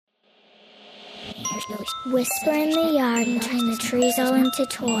Whisper in the yard and turn the trees all into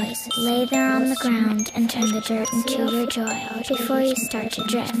toys. Lay there on the ground and turn the dirt into your joy. Before you start to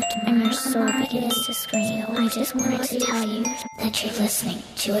drift and your soul begins to scream, I just wanted to tell you that you're listening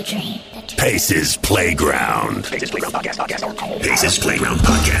to a dream. Pace's Playground. Pace's Playground Podcast. Pace's Playground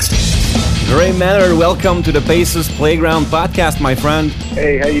Podcast. Great manner. Welcome to the Pace's Playground Podcast, my friend.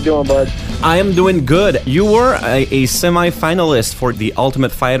 Hey, how you doing, bud? I am doing good. You were a semi-finalist for the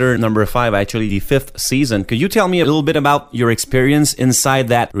Ultimate Fighter number 5, actually the 5th season. Could you tell me a little bit about your experience inside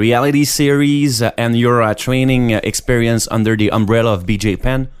that reality series and your training experience under the umbrella of BJ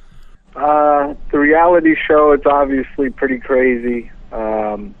Penn? The reality show, it's obviously pretty crazy.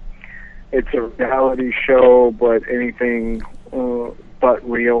 It's a reality show, but anything but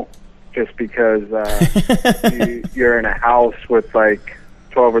real, just because you're in a house with like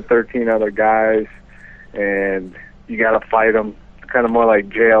 12 or 13 other guys, and you got to fight them. It's kind of more like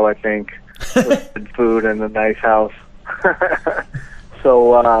jail, I think, with good food and a nice house.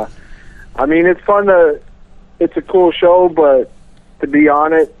 So, I mean, it's fun it's a cool show, but to be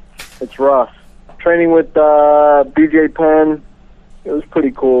on it, it's rough. Training with BJ Penn, it was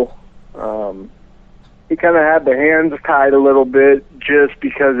pretty cool. He kind of had the hands tied a little bit just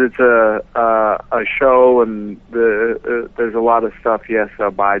because it's a show and there's a lot of stuff he has to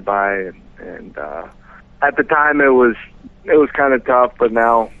abide by, and at the time it was kind of tough, but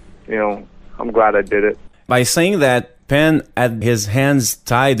now, you know, I'm glad I did it. By saying that Penn had his hands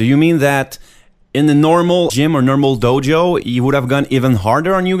tied, do you mean that in the normal gym or normal dojo he would have gone even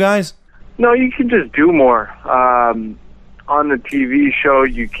harder on you guys? No, you can just do more. On the TV show,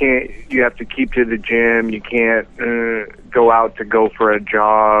 you have to keep to the gym. You can't go out to go for a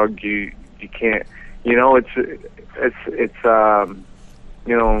jog. You can't, you know, it's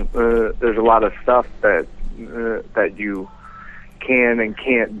you know, there's a lot of stuff that you can and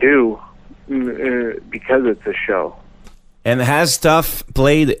can't do because it's a show. And has stuff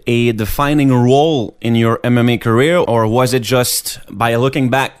played a defining role in your MMA career, or was it just, by looking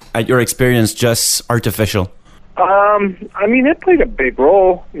back at your experience, just artificial? I mean, it played a big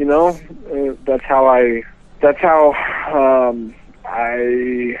role, you know. That's how I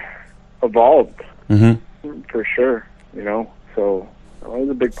evolved, for sure, you know. So it was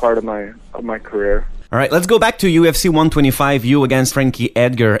a big part of my career. All right, let's go back to UFC 125, you against Frankie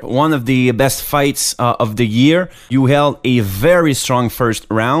Edgar. One of the best fights of the year. You held a very strong first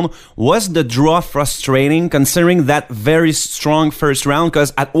round. Was the draw frustrating considering that very strong first round?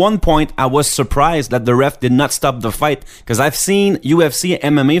 Because at one point, I was surprised that the ref did not stop the fight, because I've seen UFC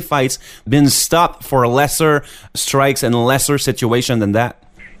MMA fights been stopped for lesser strikes and lesser situation than that.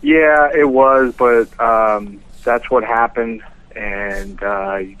 Yeah, it was, but that's what happened. And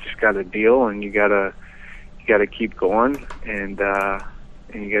you just got to deal, and you got to keep going, and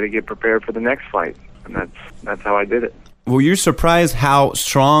you got to get prepared for the next fight, and that's how I did it. Were you surprised how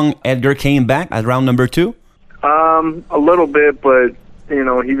strong Edgar came back at round number 2? A little bit, but you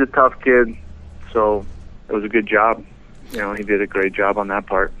know, he's a tough kid, so it was a good job. You know, he did a great job on that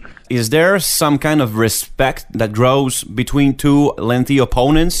part. Is there some kind of respect that grows between two lengthy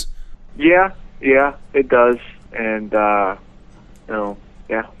opponents? Yeah, it does, and you know,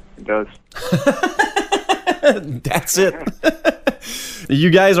 yeah, it does. That's it. You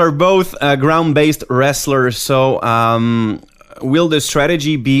guys are both ground-based wrestlers, so will the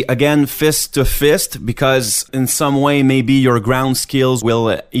strategy be, again, fist to fist, because in some way maybe your ground skills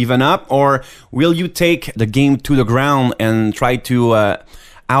will even up, or will you take the game to the ground and try to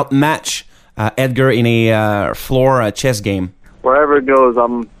outmatch Edgar in a floor chess game? Wherever it goes,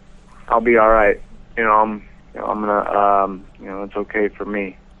 I'll be all right. You know, I'm gonna, you know, it's okay for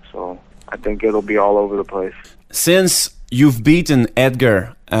me. So I think it'll be all over the place. Since you've beaten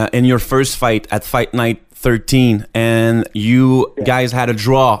Edgar in your first fight at Fight Night 13, and you guys had a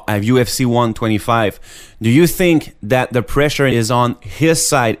draw at UFC 125, do you think that the pressure is on his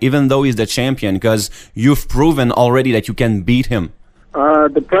side, even though he's the champion, because you've proven already that you can beat him?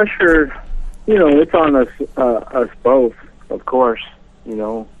 The pressure, you know, it's on us both, of course. You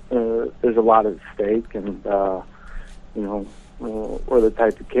know, there's a lot at stake, and you know, we're the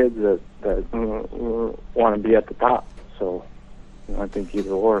type of kids that want to be at the top. So, you know, I think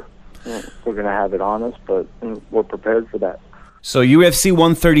either or, we're going to have it on us, but we're prepared for that. So UFC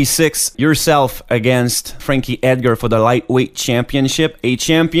 136, yourself against Frankie Edgar for the lightweight championship, a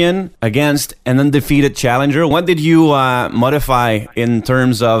champion against an undefeated challenger. What did you modify in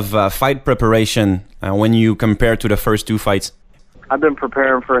terms of fight preparation when you compare to the first two fights? I've been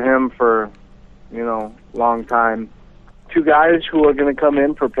preparing for him for, you know, a long time. Two guys who are going to come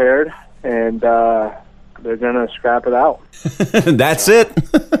in prepared, and they're going to scrap it out. That's it.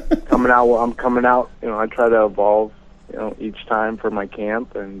 Come coming out. I'm coming out. I try to evolve, each time for my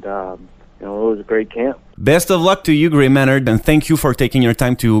camp, and it was a great camp. Best of luck to you, Gray Maynard, and thank you for taking your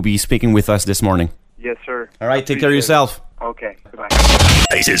time to be speaking with us this morning. Yes, sir. All right, take care of yourself. Okay, goodbye.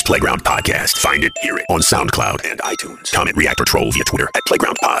 Aces Playground Podcast. Find it, hear it on SoundCloud and iTunes. Comment, react, or troll via Twitter at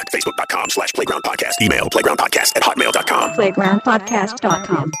PlaygroundPod. Facebook.com/PlaygroundPodcast. Email playgroundpodcast@hotmail.com.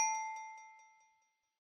 PlaygroundPodcast.com.